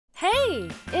Hey,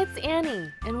 it's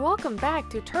Annie, and welcome back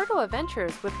to Turtle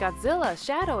Adventures with Godzilla,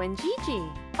 Shadow, and Gigi.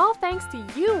 All thanks to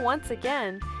you once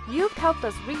again, you've helped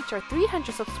us reach our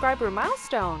 300 subscriber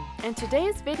milestone. And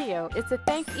today's video is to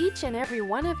thank each and every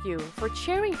one of you for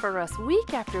cheering for us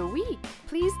week after week.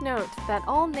 Please note that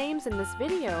all names in this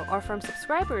video are from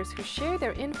subscribers who share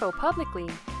their info publicly,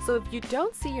 so if you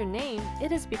don't see your name,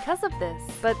 it is because of this.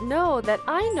 But know that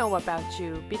I know about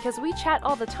you because we chat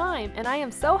all the time, and I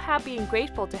am so happy and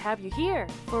grateful to have you here.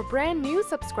 For brand new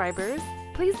subscribers,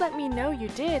 please let me know you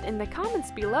did in the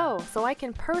comments below so I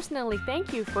can personally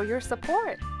thank you for your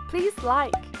support. Please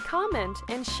like, comment,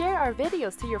 and share our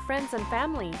videos to your friends and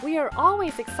family. We are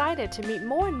always excited to meet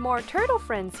more and more turtle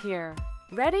friends here.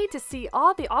 Ready to see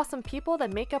all the awesome people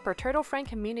that make up our turtle friend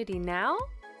community now?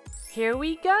 Here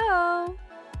we go!